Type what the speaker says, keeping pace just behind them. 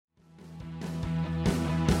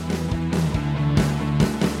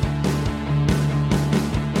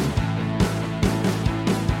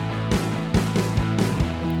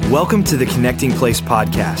Welcome to the Connecting Place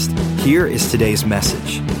podcast. Here is today's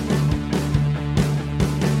message.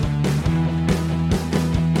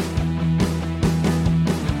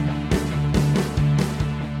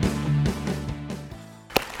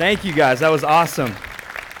 Thank you guys, that was awesome.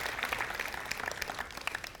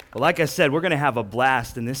 Well, like I said, we're going to have a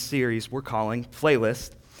blast in this series we're calling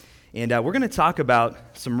Playlist. And we're going to talk about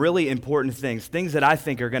some really important things that I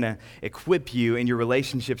think are going to equip you in your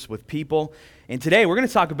relationships with people. And today we're going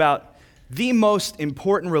to talk about the most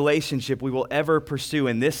important relationship we will ever pursue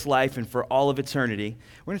in this life and for all of eternity.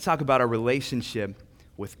 We're going to talk about our relationship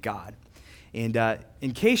with God. And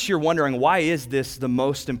in case you're wondering, why is this the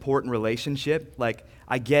most important relationship? Like,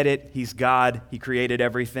 I get it, he's God, he created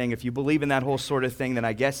everything. If you believe in that whole sort of thing, then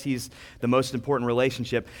I guess he's the most important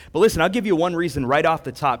relationship. But listen, I'll give you one reason right off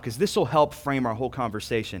the top, because this will help frame our whole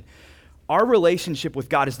conversation. Our relationship with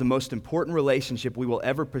God is the most important relationship we will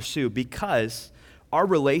ever pursue because our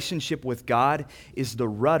relationship with God is the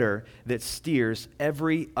rudder that steers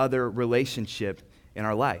every other relationship in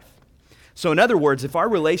our life. So in other words, if our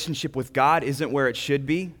relationship with God isn't where it should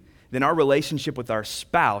be, then our relationship with our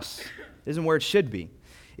spouse isn't where it should be.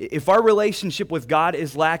 If our relationship with God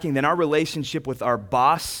is lacking, then our relationship with our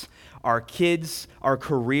boss, our kids, our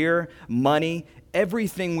career, money,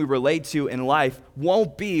 everything we relate to in life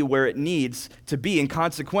won't be where it needs to be. And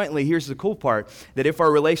consequently, here's the cool part, that if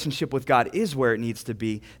our relationship with God is where it needs to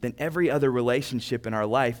be, then every other relationship in our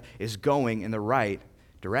life is going in the right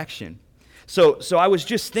direction. So I was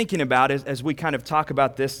just thinking about it as we kind of talk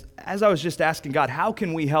about this, as I was just asking God, how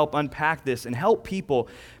can we help unpack this and help people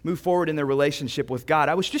move forward in their relationship with God?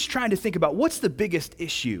 I was just trying to think about what's the biggest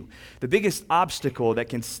issue, the biggest obstacle that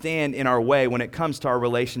can stand in our way when it comes to our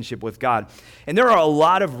relationship with God. And there are a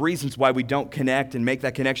lot of reasons why we don't connect and make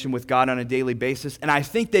that connection with God on a daily basis, and I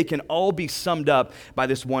think they can all be summed up by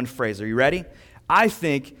this one phrase. Are you ready? I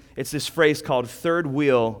think it's this phrase called third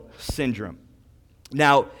wheel syndrome.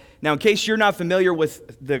 Now, in case you're not familiar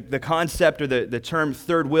with the concept or the term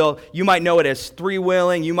third wheel, you might know it as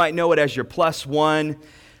three-wheeling, you might know it as your plus one.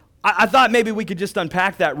 I thought maybe we could just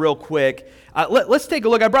unpack that real quick. Let's take a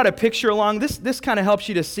look. I brought a picture along. This kind of helps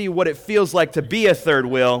you to see what it feels like to be a third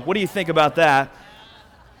wheel. What do you think about that?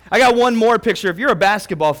 I got one more picture. If you're a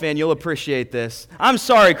basketball fan, you'll appreciate this. I'm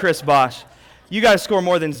sorry, Chris Bosh. You guys score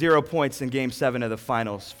more than 0 points in Game 7 of the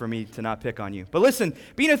finals for me to not pick on you. But listen,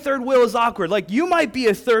 being a third wheel is awkward. Like, you might be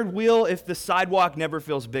a third wheel if the sidewalk never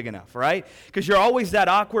feels big enough, right? Because you're always that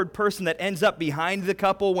awkward person that ends up behind the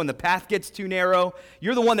couple when the path gets too narrow.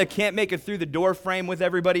 You're the one that can't make it through the door frame with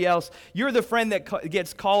everybody else. You're the friend that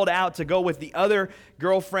gets called out to go with the other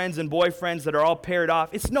girlfriends and boyfriends that are all paired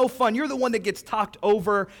off. It's no fun. You're the one that gets talked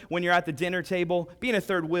over when you're at the dinner table. Being a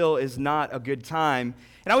third wheel is not a good time.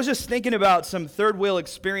 And I was just thinking about some third wheel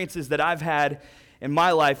experiences that I've had in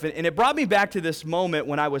my life, and it brought me back to this moment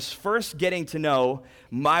when I was first getting to know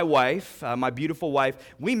my wife, my beautiful wife.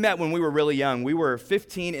 We met when we were really young. We were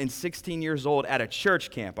 15 and 16 years old at a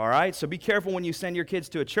church camp, all right? So be careful when you send your kids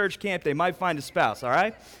to a church camp. They might find a spouse, all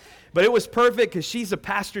right? But it was perfect because she's a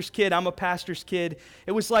pastor's kid, I'm a pastor's kid.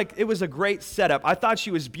 It was a great setup. I thought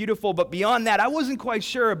she was beautiful, but beyond that, I wasn't quite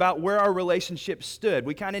sure about where our relationship stood.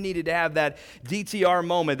 We kind of needed to have that DTR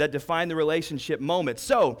moment, that define the relationship moment.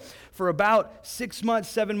 So for about 6 months,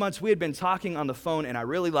 7 months, we had been talking on the phone, and I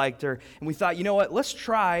really liked her. And we thought, you know what, let's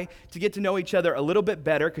try to get to know each other a little bit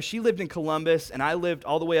better, because she lived in Columbus, and I lived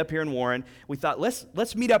all the way up here in Warren. We thought,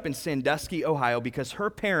 let's meet up in Sandusky, Ohio, because her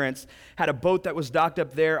parents had a boat that was docked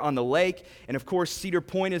up there on the lake, and of course Cedar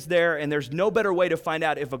Point is there, and there's no better way to find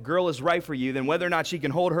out if a girl is right for you than whether or not she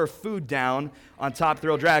can hold her food down on Top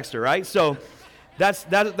Thrill Dragster, right? So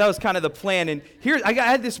that was kind of the plan. And here I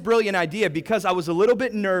had this brilliant idea because I was a little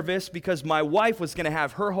bit nervous because my wife was going to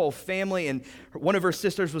have her whole family, and one of her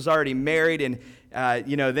sisters was already married, and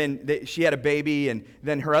then she had a baby, and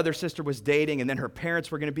then her other sister was dating, and then her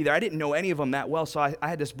parents were going to be there. I didn't know any of them that well, so I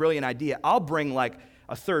had this brilliant idea. I'll bring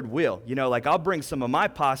a third wheel, I'll bring some of my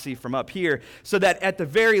posse from up here so that at the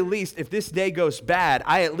very least, if this day goes bad,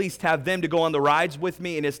 I at least have them to go on the rides with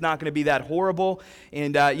me, and it's not going to be that horrible,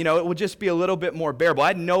 and it will just be a little bit more bearable. I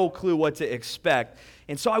had no clue what to expect.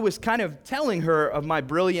 And so I was kind of telling her of my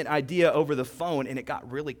brilliant idea over the phone, and it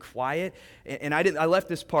got really quiet. And I left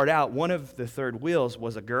this part out. One of the third wheels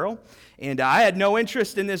was a girl, and I had no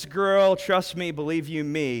interest in this girl. Trust me, believe you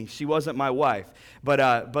me, she wasn't my wife.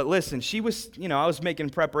 But listen, she was, I was making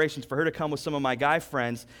preparations for her to come with some of my guy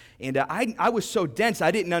friends, and I was so dense,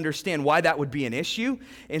 I didn't understand why that would be an issue.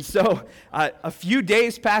 And so a few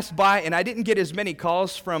days passed by, and I didn't get as many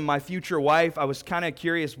calls from my future wife. I was kind of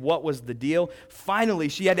curious what was the deal. Finally, finally,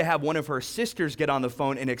 she had to have one of her sisters get on the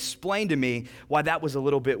phone and explain to me why that was a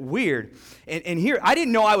little bit weird. And here, I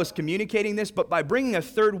didn't know I was communicating this, but by bringing a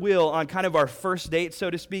third wheel on kind of our first date, so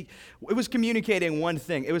to speak, it was communicating one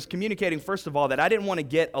thing. It was communicating, first of all, that I didn't want to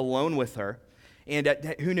get alone with her. And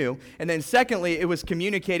who knew? And then secondly, it was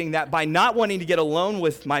communicating that by not wanting to get alone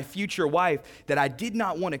with my future wife, that I did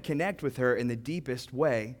not want to connect with her in the deepest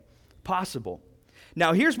way possible.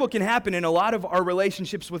 Now, here's what can happen in a lot of our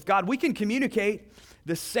relationships with God. We can communicate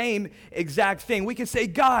the same exact thing. We can say,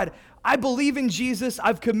 God, I believe in Jesus.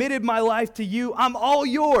 I've committed my life to you. I'm all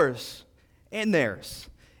yours and theirs.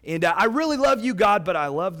 And I really love you, God, but I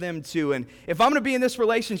love them too. And if I'm going to be in this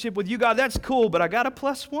relationship with you, God, that's cool, but I got a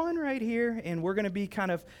 +1 right here, and we're going to be kind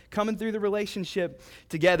of coming through the relationship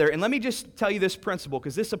together. And let me just tell you this principle,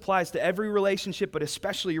 because this applies to every relationship, but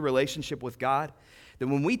especially your relationship with God, that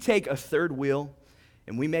when we take a third wheel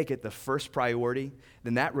and we make it the first priority,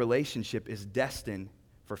 then that relationship is destined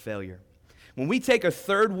for failure. When we take a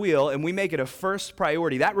third wheel and we make it a first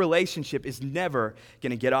priority, that relationship is never going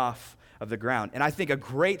to get off of the ground. And I think a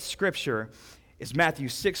great scripture is Matthew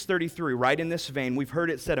 6:33, right in this vein. We've heard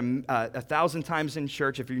it said 1,000 times in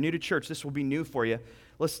church. If you're new to church, this will be new for you.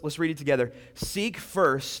 Let's read it together. Seek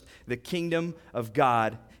first the kingdom of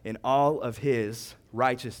God and all of his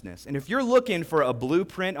righteousness. And if you're looking for a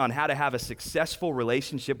blueprint on how to have a successful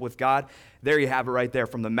relationship with God, there you have it right there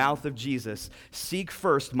from the mouth of Jesus. Seek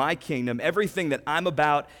first my kingdom, everything that I'm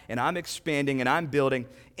about and I'm expanding and I'm building,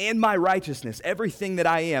 and my righteousness, everything that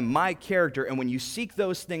I am, my character. And when you seek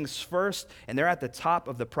those things first and they're at the top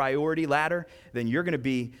of the priority ladder, then you're going to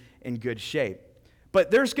be in good shape.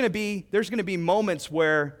 But there's going to be moments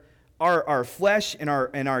where our flesh and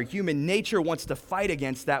our human nature wants to fight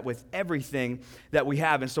against that with everything that we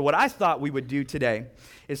have. And so what I thought we would do today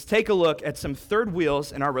is take a look at some third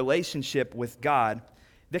wheels in our relationship with God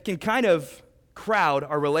that can kind of crowd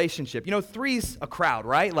our relationship. You know, three's a crowd,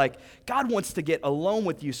 right? Like, God wants to get alone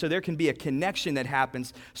with you so there can be a connection that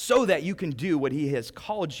happens so that you can do what he has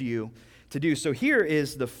called you to do. So here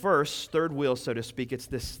is the first third wheel, so to speak. It's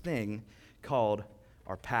this thing called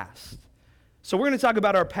our past. So we're going to talk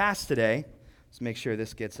about our past today. Let's make sure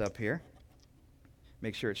this gets up here.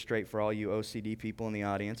 Make sure it's straight for all you OCD people in the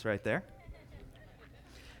audience right there.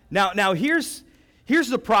 Now here's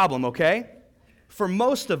the problem, okay? For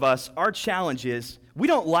most of us, our challenge is we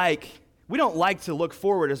don't like to look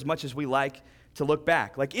forward as much as we like to look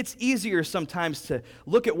back. Like, it's easier sometimes to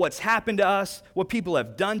look at what's happened to us, what people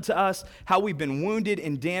have done to us, how we've been wounded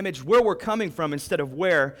and damaged, where we're coming from instead of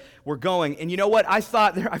where we're going. And you know what? I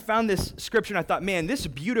found this scripture and I thought, man, this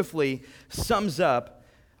beautifully sums up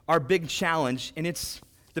our big challenge. And it's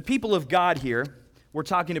the people of God here. We're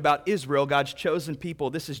talking about Israel, God's chosen people.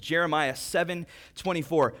 This is Jeremiah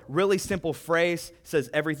 7:24. Really simple phrase, says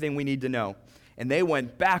everything we need to know. And they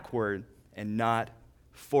went backward and not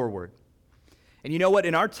forward. And you know what?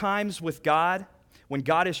 In our times with God, when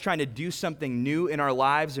God is trying to do something new in our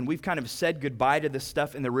lives and we've kind of said goodbye to this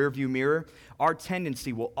stuff in the rearview mirror, our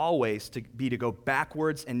tendency will always be to go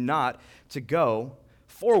backwards and not to go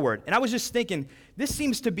forward. And I was just thinking, this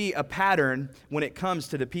seems to be a pattern when it comes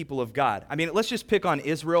to the people of God. I mean, let's just pick on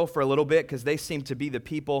Israel for a little bit because they seem to be the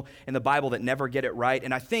people in the Bible that never get it right.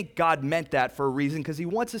 And I think God meant that for a reason because he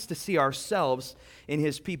wants us to see ourselves in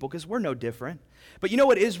his people because we're no different. But you know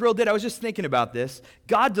what Israel did? I was just thinking about this.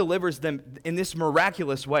 God delivers them in this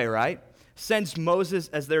miraculous way, right? Sends Moses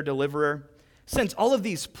as their deliverer. Sends all of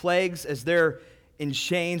these plagues as they're in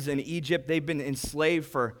chains in Egypt. They've been enslaved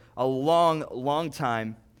for a long, long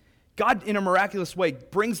time. God, in a miraculous way,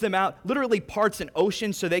 brings them out, literally parts an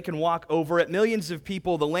ocean so they can walk over it. Millions of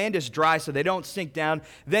people, the land is dry so they don't sink down.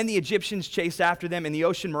 Then the Egyptians chase after them, and the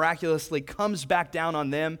ocean miraculously comes back down on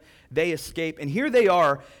them. They escape. And here they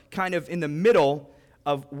are, kind of in the middle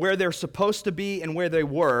of where they're supposed to be and where they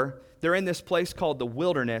were. They're in this place called the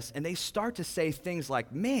wilderness, and they start to say things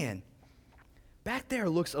like, man, back there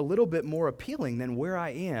looks a little bit more appealing than where I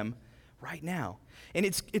am right now. And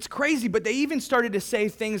it's crazy, but they even started to say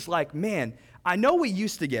things like, man, I know we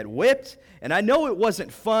used to get whipped, and I know it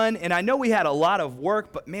wasn't fun, and I know we had a lot of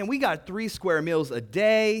work, but man, we got 3 square meals a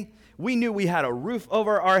day. We knew we had a roof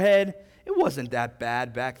over our head. It wasn't that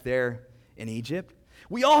bad back there in Egypt.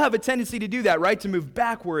 We all have a tendency to do that, right? To move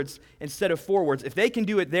backwards instead of forwards. If they can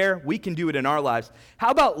do it there, we can do it in our lives.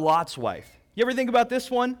 How about Lot's wife? You ever think about this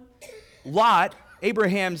one? Lot,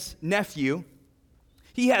 Abraham's nephew,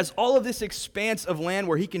 he has all of this expanse of land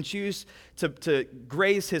where he can choose to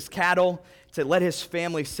graze his cattle, to let his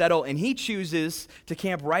family settle, and he chooses to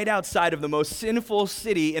camp right outside of the most sinful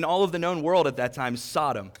city in all of the known world at that time,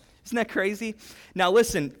 Sodom. Isn't that crazy? Now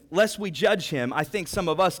listen, lest we judge him, I think some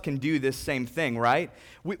of us can do this same thing, right?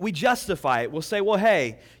 We justify it. We'll say, well,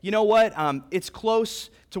 hey, you know what? It's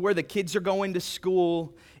close to where the kids are going to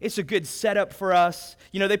school. It's a good setup for us.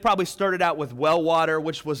 You know, they probably started out with well water,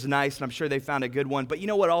 which was nice, and I'm sure they found a good one. But you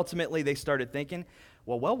know what ultimately they started thinking?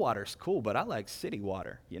 Well water's cool, but I like city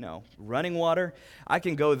water, running water. I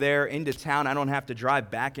can go there into town. I don't have to drive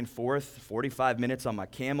back and forth 45 minutes on my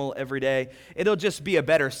camel every day. It'll just be a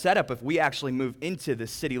better setup if we actually move into the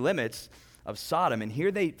city limits of Sodom. And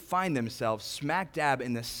here they find themselves smack dab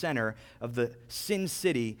in the center of the sin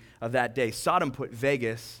city of that day. Sodom put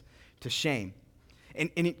Vegas to shame.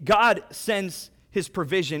 And God sends his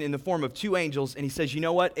provision in the form of two angels, and he says, you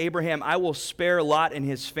know what, Abraham, I will spare Lot and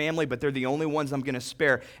his family, but they're the only ones I'm going to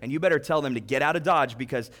spare, and you better tell them to get out of Dodge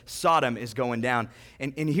because Sodom is going down.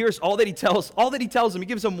 And here's all that he tells them. He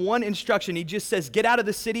gives them one instruction. He just says, get out of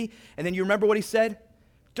the city, and then you remember what he said?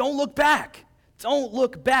 Don't look back. Don't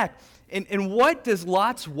look back. And what does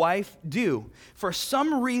Lot's wife do? For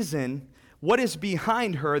some reason, what is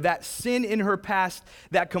behind her, that sin in her past,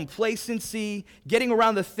 that complacency, getting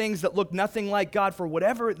around the things that look nothing like God, for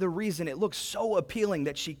whatever the reason, it looks so appealing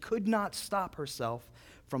that she could not stop herself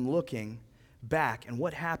from looking back. And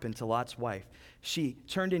what happened to Lot's wife? She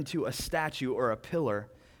turned into a statue or a pillar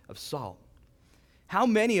of salt. How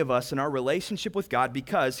many of us in our relationship with God,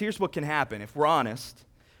 because here's what can happen if we're honest,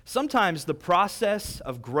 sometimes the process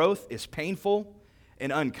of growth is painful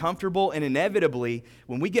and uncomfortable, and inevitably,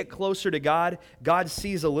 when we get closer to God, God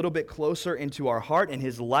sees a little bit closer into our heart, and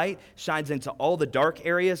his light shines into all the dark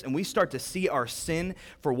areas, and we start to see our sin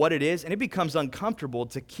for what it is, and it becomes uncomfortable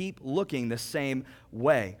to keep looking the same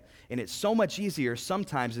way. And it's so much easier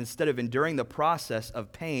sometimes, instead of enduring the process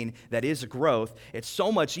of pain that is growth, it's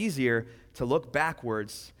so much easier to look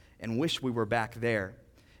backwards and wish we were back there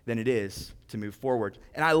than it is to move forward.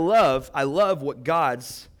 And I love what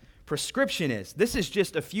God's prescription is. This is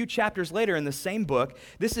just a few chapters later in the same book.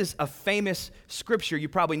 This is a famous scripture. You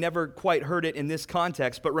probably never quite heard it in this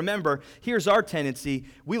context, but remember, here's our tendency.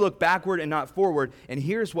 We look backward and not forward, and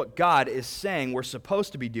here's what God is saying we're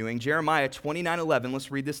supposed to be doing. Jeremiah 29:11. Let's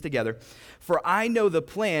read this together. For I know the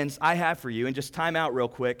plans I have for you, and just time out real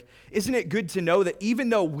quick. Isn't it good to know that even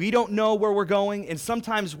though we don't know where we're going, and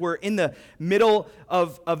sometimes we're in the middle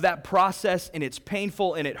of that process, and it's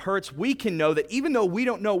painful and it hurts, we can know that even though we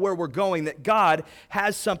don't know where we're going, that God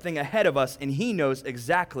has something ahead of us, and he knows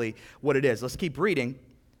exactly what it is. Let's keep reading.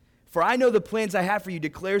 For I know the plans I have for you,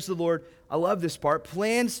 declares the Lord. I love this part.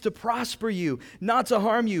 Plans to prosper you, not to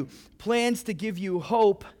harm you. Plans to give you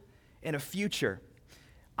hope and a future.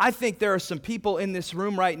 I think there are some people in this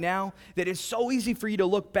room right now that it's so easy for you to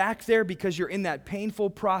look back there because you're in that painful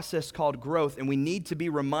process called growth, and we need to be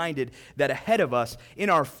reminded that ahead of us, in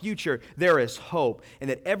our future, there is hope, and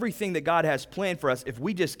that everything that God has planned for us, if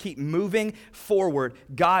we just keep moving forward,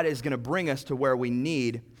 God is going to bring us to where we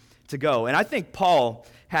need to go. And I think Paul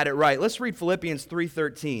had it right. Let's read Philippians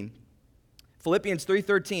 3:13. Philippians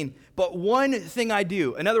 3:13, but one thing I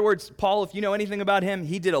do. In other words, Paul, if you know anything about him,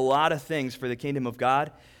 he did a lot of things for the kingdom of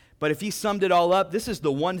God. But if he summed it all up, this is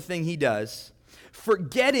the one thing he does.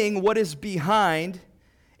 Forgetting what is behind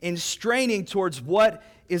and straining towards what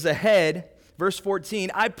is ahead. Verse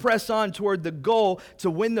 14, I press on toward the goal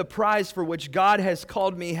to win the prize for which God has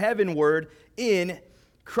called me heavenward in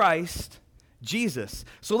Christ Jesus.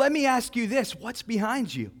 So let me ask you this, what's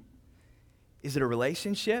behind you? Is it a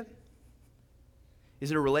relationship? Is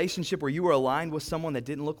it a relationship where you were aligned with someone that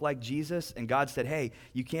didn't look like Jesus and God said, hey,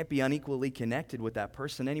 you can't be unequally connected with that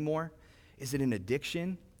person anymore? Is it an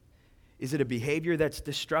addiction? Is it a behavior that's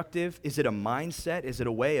destructive? Is it a mindset? Is it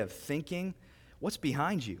a way of thinking? What's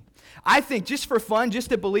behind you? I think just for fun,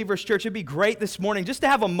 just at Believers Church, it'd be great this morning just to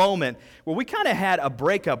have a moment where we kind of had a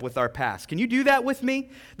breakup with our past. Can you do that with me?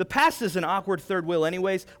 The past is an awkward third wheel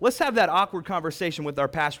anyways. Let's have that awkward conversation with our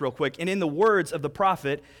past real quick. And in the words of the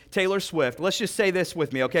prophet, Taylor Swift, let's just say this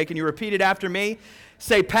with me, okay? Can you repeat it after me?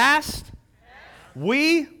 Say, past,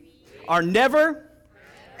 we are never,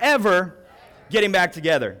 ever getting back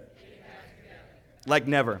together. Like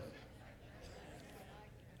never.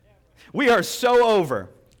 We are so over.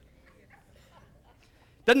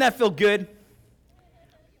 Doesn't that feel good?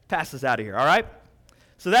 Pass us out of here, all right?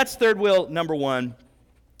 So that's third wheel number one.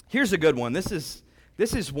 Here's a good one. This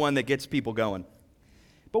is one that gets people going.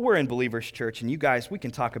 But we're in Believers Church, and you guys, we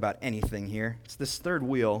can talk about anything here. It's this third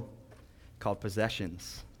wheel called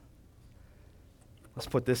possessions. Let's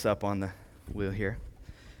put this up on the wheel here.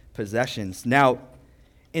 Possessions. Now,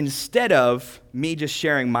 instead of me just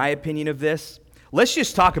sharing my opinion of this, let's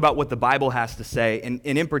just talk about what the Bible has to say, and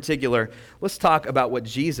in particular, let's talk about what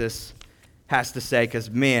Jesus has to say, because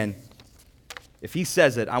man, if he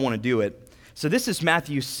says it, I want to do it. So this is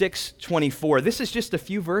Matthew 6:24. This is just a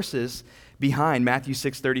few verses behind Matthew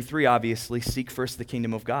 6:33, obviously. Seek first the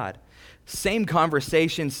kingdom of God. Same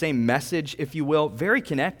conversation, same message, if you will, very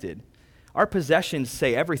connected. Our possessions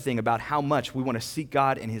say everything about how much we want to seek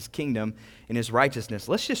God and his kingdom and his righteousness.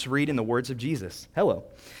 Let's just read in the words of Jesus. Hello.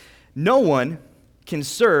 No one can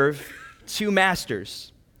serve two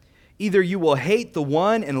masters. Either you will hate the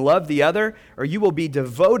one and love the other, or you will be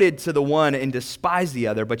devoted to the one and despise the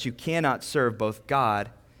other, but you cannot serve both God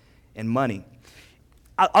and money.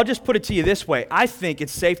 I'll just put it to you this way. I think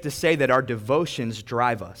it's safe to say that our devotions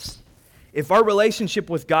drive us. If our relationship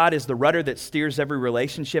with God is the rudder that steers every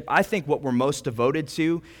relationship, I think what we're most devoted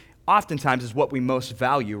to oftentimes is what we most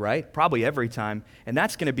value, right? Probably every time. And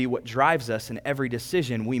that's going to be what drives us in every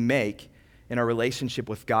decision we make in our relationship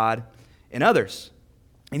with God and others.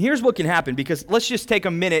 And here's what can happen, because let's just take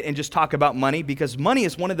a minute and just talk about money, because money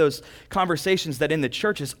is one of those conversations that in the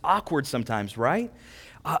church is awkward sometimes, right?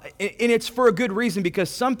 And it's for a good reason, because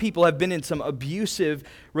some people have been in some abusive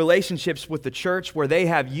relationships with the church where they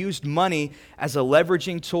have used money as a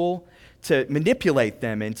leveraging tool to manipulate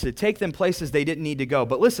them and to take them places they didn't need to go.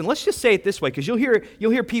 But listen, let's just say it this way, because you'll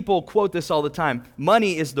hear people quote this all the time.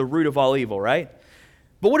 Money is the root of all evil, right?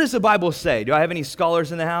 But what does the Bible say? Do I have any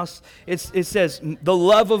scholars in the house? It says the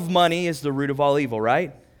love of money is the root of all evil,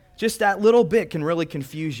 right? Just that little bit can really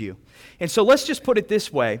confuse you. And so let's just put it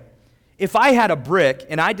this way. If I had a brick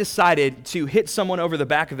and I decided to hit someone over the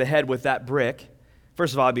back of the head with that brick,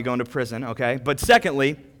 first of all, I'd be going to prison, okay? But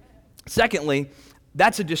secondly,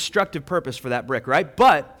 that's a destructive purpose for that brick, right?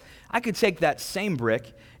 But I could take that same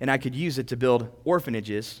brick and I could use it to build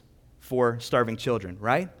orphanages for starving children,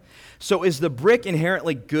 right? So is the brick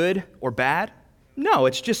inherently good or bad? No,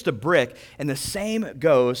 it's just a brick, and the same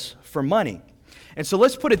goes for money. And so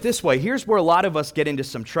let's put it this way. Here's where a lot of us get into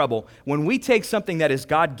some trouble. When we take something that is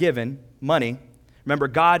God-given, money, remember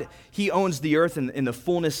God, he owns the earth and the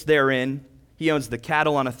fullness therein. He owns the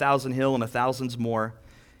cattle on 1,000 hill and 1,000s more.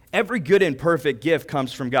 Every good and perfect gift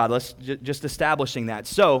comes from God. Let's just establishing that.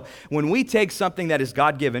 So when we take something that is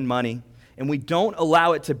God-given, money, and we don't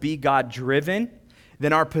allow it to be God-driven,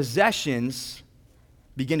 then our possessions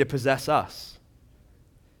begin to possess us.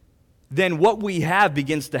 Then what we have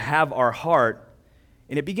begins to have our heart,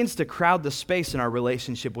 and it begins to crowd the space in our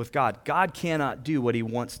relationship with God. God cannot do what he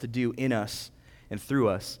wants to do in us and through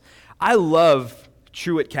us. I love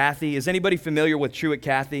Truett Cathy. Is anybody familiar with Truett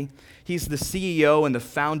Cathy? He's the CEO and the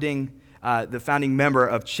founding member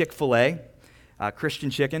of Chick-fil-A. Christian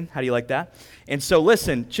chicken. How do you like that? And so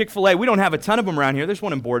listen, Chick-fil-A, we don't have a ton of them around here. There's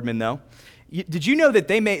one in Boardman, though. Did you know that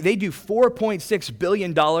they do $4.6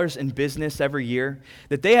 billion in business every year?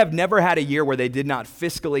 That they have never had a year where they did not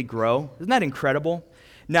fiscally grow? Isn't that incredible?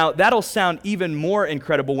 Now, that'll sound even more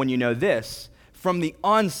incredible when you know this. From the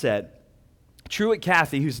onset, Truett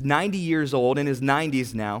Cathy, who's 90 years old, in his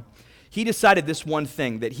 90s now, he decided this one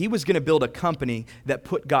thing, that he was going to build a company that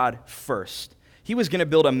put God first. He was going to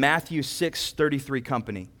build a Matthew 6:33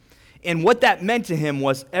 company. And what that meant to him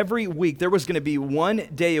was every week, there was going to be one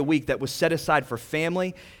day a week that was set aside for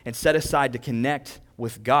family and set aside to connect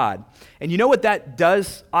with God. And you know what that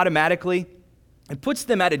does automatically? It puts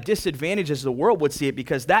them at a disadvantage as the world would see it,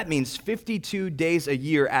 because that means 52 days a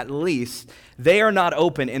year at least, they are not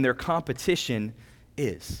open and their competition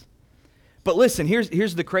is. But listen,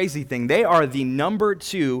 here's the crazy thing. They are the number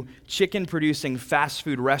 2 chicken-producing fast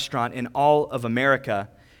food restaurant in all of America,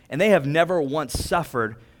 and they have never once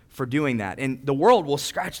suffered for doing that. And the world will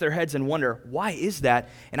scratch their heads and wonder, why is that?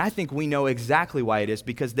 And I think we know exactly why it is,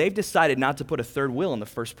 because they've decided not to put a third wheel in the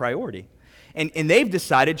first priority. And they've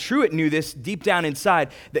decided, Truett knew this deep down inside,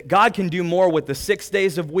 that God can do more with the 6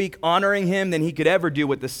 days a week honoring him than he could ever do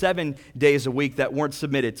with the 7 days a week that weren't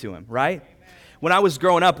submitted to him, right? When I was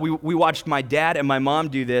growing up, we watched my dad and my mom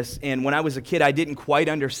do this, and when I was a kid, I didn't quite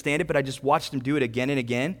understand it, but I just watched them do it again and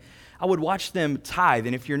again. I would watch them tithe,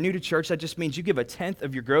 and if you're new to church, that just means you give 1/10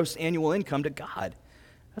 of your gross annual income to God.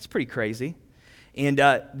 That's pretty crazy. And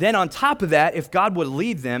then on top of that, if God would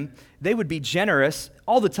lead them, they would be generous.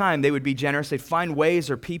 All the time, they would be generous. They'd find ways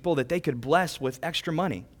or people that they could bless with extra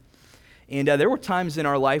money. And there were times in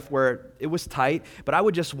our life where it was tight, but I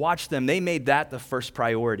would just watch them. They made that the first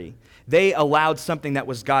priority. They allowed something that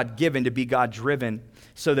was God-given to be God-driven,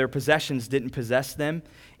 so their possessions didn't possess them.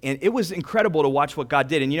 And it was incredible to watch what God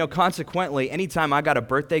did. And consequently, anytime I got a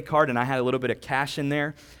birthday card and I had a little bit of cash in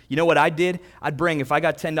there, you know what I did? If I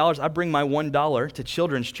got $10, I'd bring my $1 to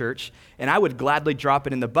Children's Church, and I would gladly drop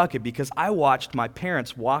it in the bucket because I watched my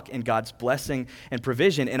parents walk in God's blessing and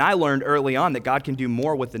provision. And I learned early on that God can do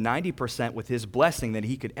more with the 90% with his blessing than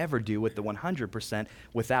he could ever do with the 100%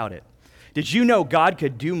 without it. Did you know God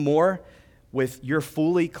could do more with your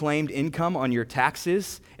fully claimed income on your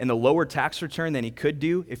taxes and the lower tax return than he could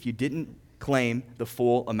do if you didn't claim the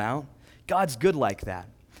full amount? God's good like that.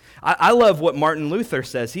 I love what Martin Luther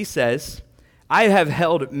says. He says, I have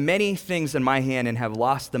held many things in my hand and have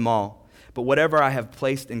lost them all, but whatever I have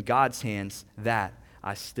placed in God's hands, that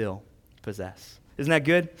I still possess. Isn't that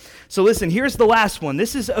good? So listen, here's the last one.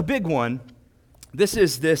 This is a big one. This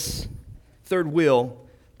is this third wheel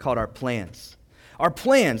called our plans. Our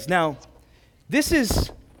plans. Now, this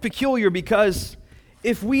is peculiar because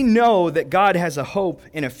if we know that God has a hope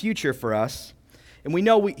and a future for us, and we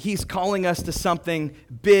know he's calling us to something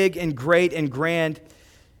big and great and grand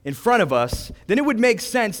in front of us, then it would make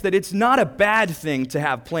sense that it's not a bad thing to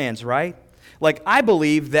have plans, right? Like, I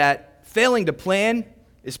believe that failing to plan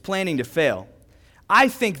is planning to fail. I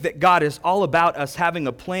think that God is all about us having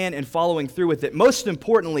a plan and following through with it. Most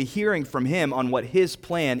importantly, hearing from him on what his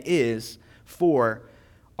plan is for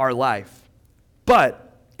our life.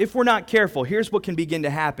 But if we're not careful, here's what can begin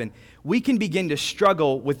to happen. We can begin to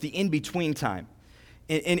struggle with the in-between time.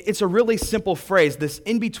 And it's a really simple phrase, this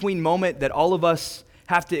in-between moment that all of us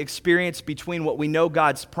have to experience between what we know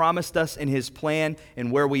God's promised us in his plan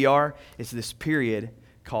and where we are, is this period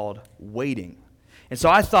called waiting. And so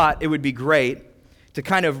I thought it would be great to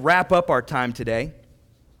kind of wrap up our time today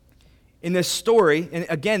in this story. And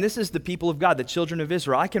again, this is the people of God, the children of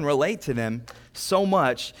Israel. I can relate to them so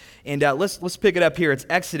much. And let's pick it up here. It's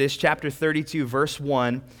Exodus chapter 32, verse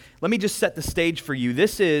 1. Let me just set the stage for you.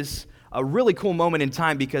 This is a really cool moment in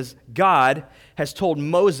time because God has told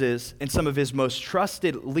Moses and some of his most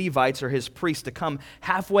trusted Levites or his priests to come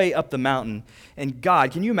halfway up the mountain. And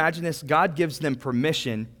God, can you imagine this? God gives them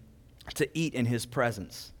permission to eat in his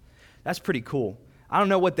presence. That's pretty cool. I don't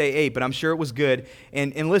know what they ate, but I'm sure it was good.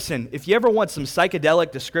 And listen, if you ever want some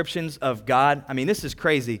psychedelic descriptions of God, I mean, this is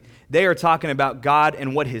crazy. They are talking about God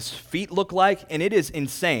and what his feet look like, and it is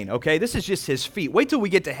insane, okay? This is just his feet. Wait till we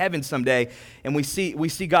get to heaven someday, and we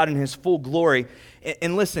see God in his full glory.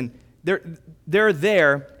 And listen, they're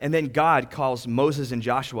there, and then God calls Moses and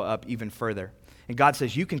Joshua up even further. And God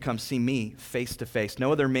says, you can come see me face to face.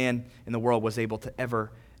 No other man in the world was able to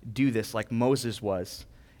ever do this like Moses was.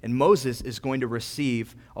 And Moses is going to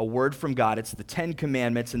receive a word from God. It's the 10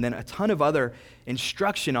 Commandments and then a ton of other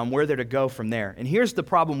instruction on where they're to go from there. And here's the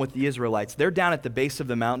problem with the Israelites. They're down at the base of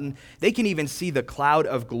the mountain. They can even see the cloud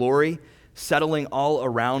of glory settling all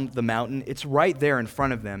around the mountain. It's right there in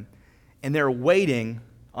front of them. And they're waiting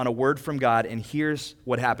on a word from God. And here's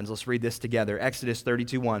what happens. Let's read this together. Exodus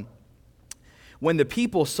 32:1. When the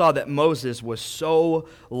people saw that Moses was so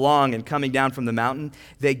long in coming down from the mountain,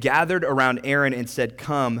 they gathered around Aaron and said,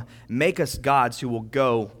 come, make us gods who will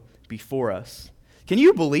go before us. Can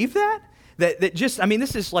you believe that?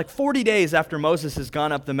 This is like 40 days after Moses has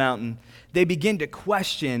gone up the mountain. They begin to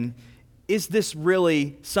question, is this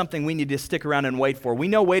really something we need to stick around and wait for? We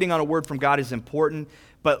know waiting on a word from God is important,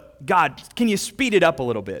 but God, can you speed it up a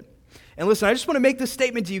little bit? And listen, I just want to make this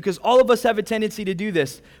statement to you because all of us have a tendency to do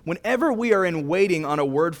this. Whenever we are in waiting on a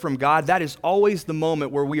word from God, that is always the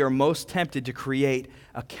moment where we are most tempted to create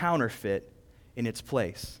a counterfeit in its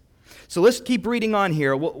place. So let's keep reading on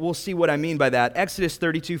here. We'll see what I mean by that. Exodus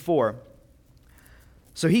 32:4.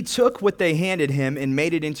 So he took what they handed him and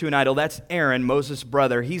made it into an idol. That's Aaron, Moses'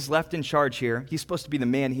 brother. He's left in charge here. He's supposed to be the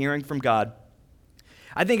man hearing from God.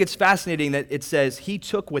 I think it's fascinating that it says he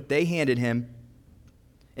took what they handed him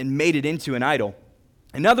and made it into an idol.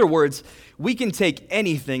 In other words, we can take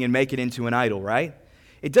anything and make it into an idol, right?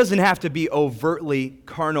 It doesn't have to be overtly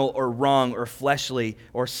carnal or wrong or fleshly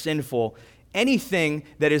or sinful. Anything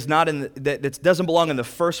that is not that doesn't belong in the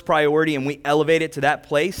first priority and we elevate it to that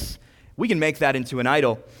place, we can make that into an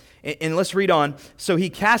idol. And let's read on. So he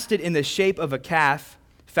cast it in the shape of a calf,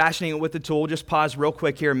 fashioning it with the tool. Just pause real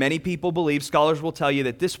quick here. Many people believe, scholars will tell you,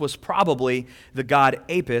 that this was probably the god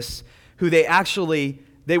Apis, who they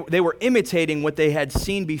were imitating what they had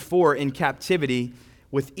seen before in captivity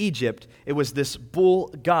with Egypt. It was this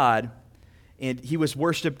bull god, and he was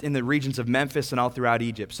worshipped in the regions of Memphis and all throughout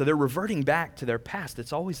Egypt. So they're reverting back to their past.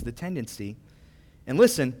 It's always the tendency. And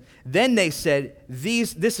listen, then they said,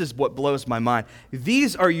 this is what blows my mind.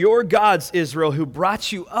 These are your gods, Israel, who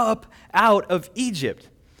brought you up out of Egypt.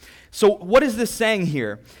 So what is this saying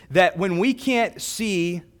here? That when we can't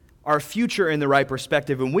see our future in the right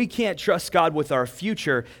perspective, and we can't trust God with our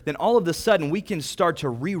future, then all of a sudden we can start to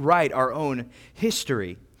rewrite our own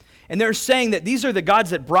history. And they're saying that these are the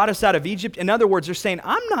gods that brought us out of Egypt. In other words, they're saying,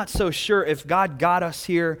 I'm not so sure if God got us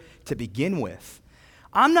here to begin with.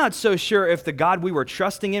 I'm not so sure if the God we were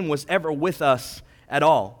trusting in was ever with us at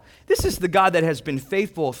all. This is the God that has been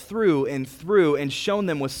faithful through and shown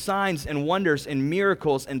them with signs and wonders and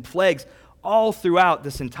miracles and plagues all throughout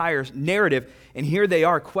this entire narrative. And here they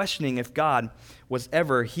are questioning if God was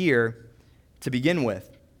ever here to begin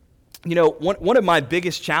with. You know, one of my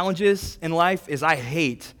biggest challenges in life is I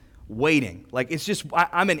hate waiting. Like, it's just,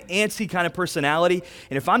 I'm an antsy kind of personality,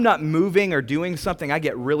 and if I'm not moving or doing something, I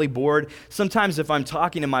get really bored. Sometimes if I'm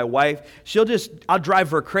talking to my wife, I'll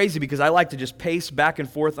drive her crazy because I like to just pace back and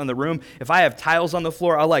forth on the room. If I have tiles on the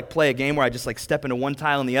floor, I'll play a game where I just step into one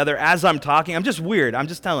tile and the other as I'm talking. I'm just weird. I'm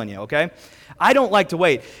just telling you, okay? I don't like to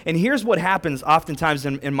wait. And here's what happens oftentimes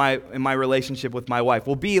in my relationship with my wife.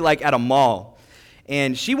 We'll be at a mall,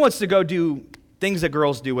 and she wants to go do things that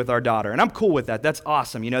girls do with our daughter. And I'm cool with that. That's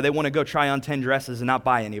awesome. You know, they want to go try on 10 dresses and not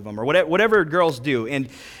buy any of them, or whatever girls do. And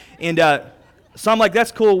so I'm like,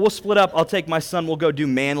 that's cool. We'll split up. I'll take my son. We'll go do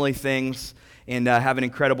manly things and have an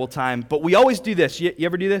incredible time. But we always do this. You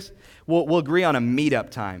ever do this? We'll agree on a meetup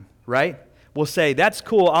time, right? We'll say, that's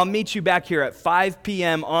cool. I'll meet you back here at 5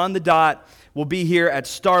 p.m. on the dot. We'll be here at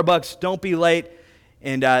Starbucks. Don't be late.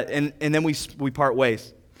 And then we part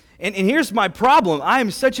ways. And here's my problem. I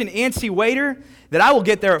am such an antsy waiter that I will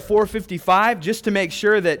get there at 4:55 just to make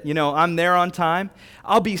sure that, I'm there on time.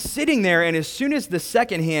 I'll be sitting there, and as soon as the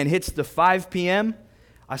second hand hits the 5 p.m.,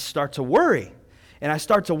 I start to worry. And I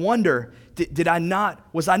start to wonder,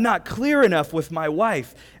 was I not clear enough with my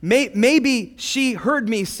wife? Maybe she heard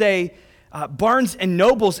me say Barnes and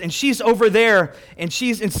Nobles, and she's over there, and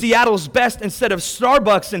she's in Seattle's Best instead of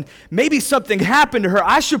Starbucks, and maybe something happened to her.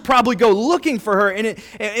 I should probably go looking for her, and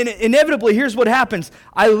inevitably, here's what happens.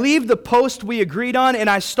 I leave the post we agreed on, and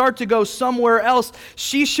I start to go somewhere else.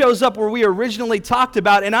 She shows up where we originally talked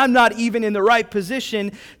about, and I'm not even in the right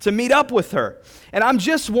position to meet up with her. And I'm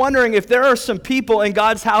just wondering if there are some people in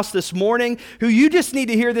God's house this morning who you just need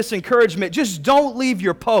to hear this encouragement. Just don't leave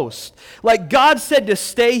your post. Like God said to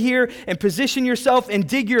stay here and position yourself and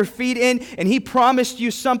dig your feet in, and He promised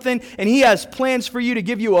you something, and He has plans for you to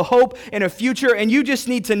give you a hope and a future, and you just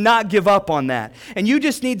need to not give up on that. And you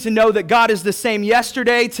just need to know that God is the same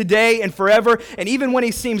yesterday, today, and forever. And even when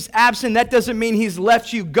He seems absent, that doesn't mean He's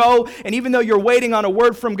left you go. And even though you're waiting on a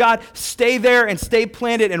word from God, stay there and stay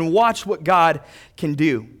planted and watch what God can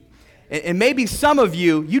do. And maybe some of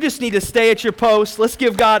you just need to stay at your post. Let's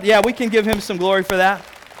give God, we can give Him some glory for that.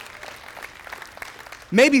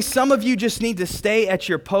 Maybe some of you just need to stay at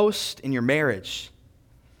your post in your marriage.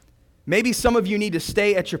 Maybe some of you need to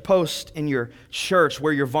stay at your post in your church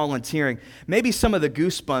where you're volunteering. Maybe some of the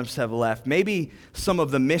goosebumps have left. Maybe some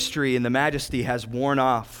of the mystery and the majesty has worn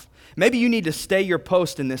off. Maybe you need to stay your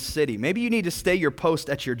post in this city. Maybe you need to stay your post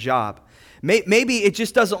at your job. Maybe it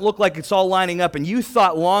just doesn't look like it's all lining up, and you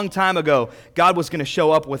thought long time ago God was going to show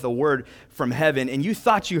up with a word from heaven, and you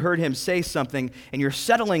thought you heard Him say something, and you're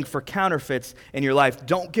settling for counterfeits in your life.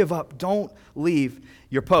 Don't give up. Don't leave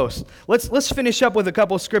your post. Let's finish up with a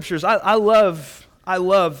couple of scriptures. I love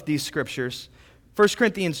these scriptures. 1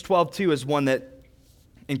 Corinthians 12:2 is one that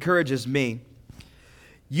encourages me.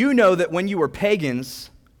 You know that when you were pagans,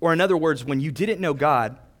 or in other words, when you didn't know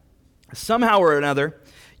God, somehow or another,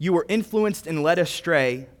 you were influenced and led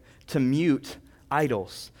astray to mute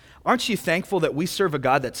idols. Aren't you thankful that we serve a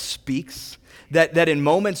God that speaks? That in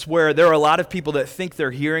moments where there are a lot of people that think they're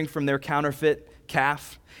hearing from their counterfeit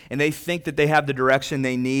calf, and they think that they have the direction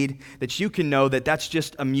they need, that you can know that that's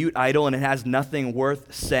just a mute idol and it has nothing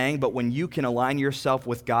worth saying. But when you can align yourself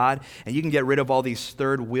with God and you can get rid of all these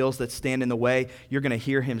third wheels that stand in the way, you're going to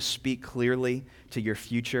hear Him speak clearly to your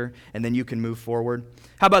future, and then you can move forward.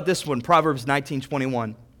 How about this one? Proverbs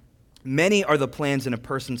 19:21. Many are the plans in a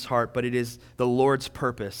person's heart, but it is the Lord's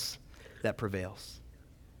purpose that prevails.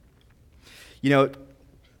 You know,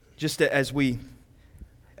 just as we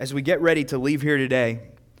get ready to leave here today,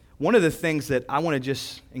 one of the things that I want to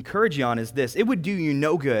just encourage you on is this. It would do you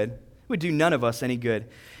no good. It would do none of us any good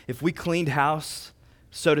if we cleaned house,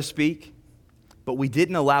 so to speak, but we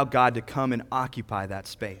didn't allow God to come and occupy that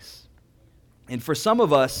space. And for some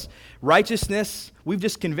of us, righteousness, we've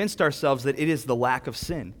just convinced ourselves that it is the lack of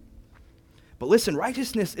sin. But listen,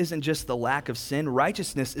 righteousness isn't just the lack of sin.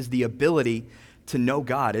 Righteousness is the ability to know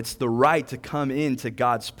God. It's the right to come into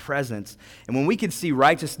God's presence. And when we can see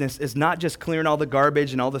righteousness is not just clearing all the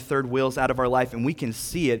garbage and all the third wheels out of our life, and we can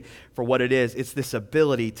see it for what it is, it's this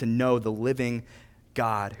ability to know the living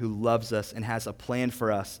God who loves us and has a plan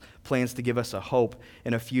for us, plans to give us a hope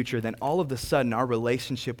and a future, then all of a sudden our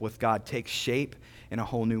relationship with God takes shape in a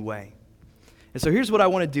whole new way. And so here's what I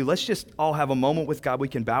want to do. Let's just all have a moment with God. We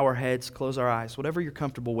can bow our heads, close our eyes, whatever you're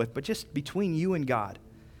comfortable with, but just between you and God.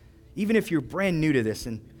 Even if you're brand new to this,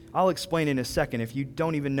 and I'll explain in a second if you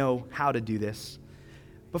don't even know how to do this.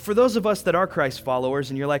 But for those of us that are Christ followers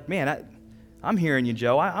and you're like, man, I'm hearing you,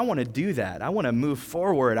 Joe. I want to do that. I want to move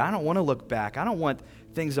forward. I don't want to look back. I don't want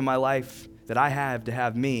things in my life that I have to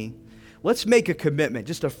have me. Let's make a commitment,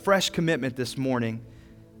 just a fresh commitment this morning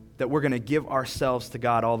that we're going to give ourselves to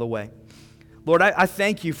God all the way. Lord, I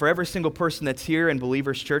thank you for every single person that's here in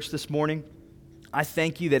Believers Church this morning. I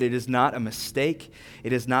thank you that it is not a mistake.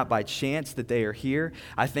 It is not by chance that they are here.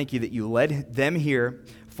 I thank you that you led them here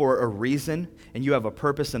for a reason, and you have a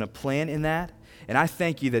purpose and a plan in that. And I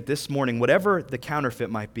thank you that this morning, whatever the counterfeit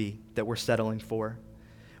might be that we're settling for,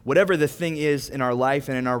 whatever the thing is in our life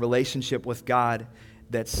and in our relationship with God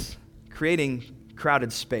that's creating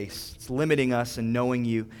crowded space, it's limiting us in knowing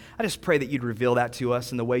you, I just pray that you'd reveal that to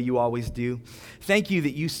us in the way you always do. Thank you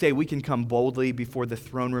that you say we can come boldly before the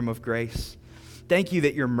throne room of grace. Thank you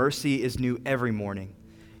that your mercy is new every morning,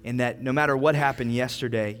 and that no matter what happened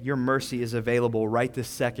yesterday, your mercy is available right this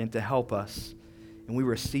second to help us. And we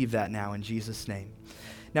receive that now in Jesus' name.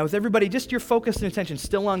 Now with everybody, just your focus and attention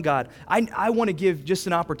still on God, I want to give just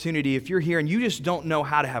an opportunity if you're here and you just don't know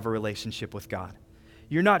how to have a relationship with God.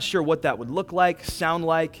 You're not sure what that would look like, sound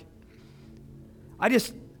like. I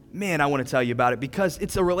want to tell you about it because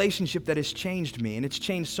it's a relationship that has changed me, and it's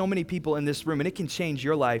changed so many people in this room, and it can change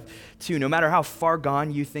your life too. No matter how far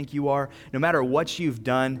gone you think you are, no matter what you've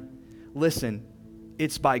done, listen,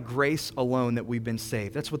 it's by grace alone that we've been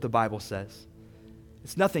saved. That's what the Bible says.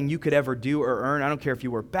 It's nothing you could ever do or earn. I don't care if you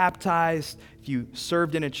were baptized, if you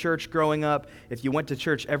served in a church growing up, if you went to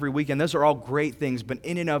church every weekend. Those are all great things, but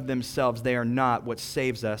in and of themselves, they are not what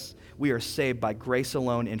saves us. We are saved by grace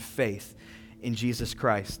alone in faith in Jesus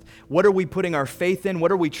Christ. What are we putting our faith in?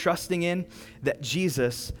 What are we trusting in? That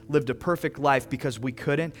Jesus lived a perfect life because we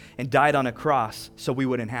couldn't and died on a cross so we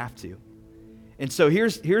wouldn't have to. And so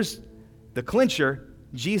here's the clincher.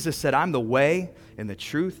 Jesus said, I'm the way and the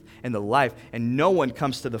truth and the life, and no one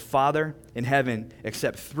comes to the Father in heaven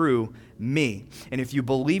except through me. And if you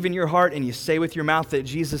believe in your heart and you say with your mouth that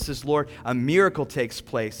Jesus is Lord, a miracle takes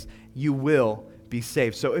place. You will be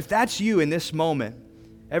saved. So if that's you in this moment,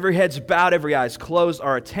 every head's bowed, every eye's closed,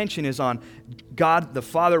 our attention is on God the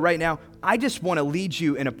Father right now. I just want to lead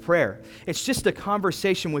you in a prayer. It's just a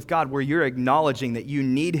conversation with God where you're acknowledging that you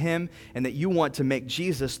need Him and that you want to make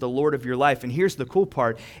Jesus the Lord of your life. And here's the cool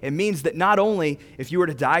part. It means that not only if you were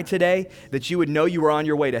to die today, that you would know you were on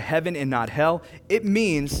your way to heaven and not hell. It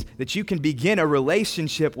means that you can begin a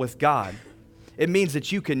relationship with God. It means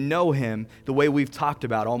that you can know Him the way we've talked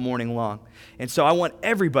about all morning long. And so I want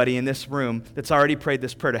everybody in this room that's already prayed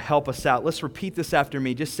this prayer to help us out. Let's repeat this after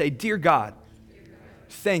me. Just say, Dear God,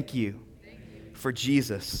 thank you for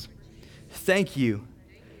Jesus. Thank you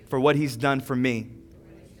for what He's done for me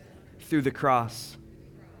through the cross.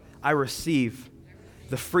 I receive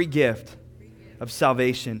the free gift of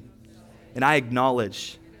salvation, and I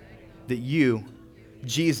acknowledge that you,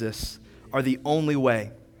 Jesus, are the only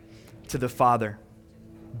way to the Father.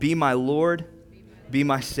 Be my Lord, be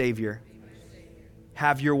my Savior.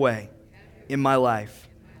 Have your way in my life.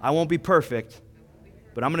 I won't be perfect,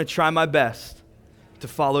 but I'm going to try my best to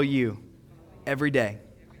follow you every day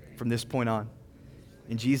from this point on.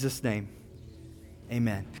 In Jesus' name,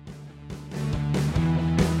 amen.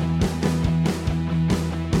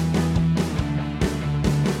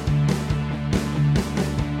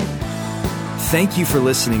 Thank you for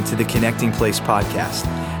listening to the Connecting Place podcast.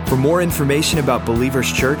 For more information about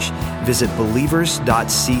Believers Church, visit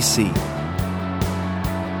believers.cc.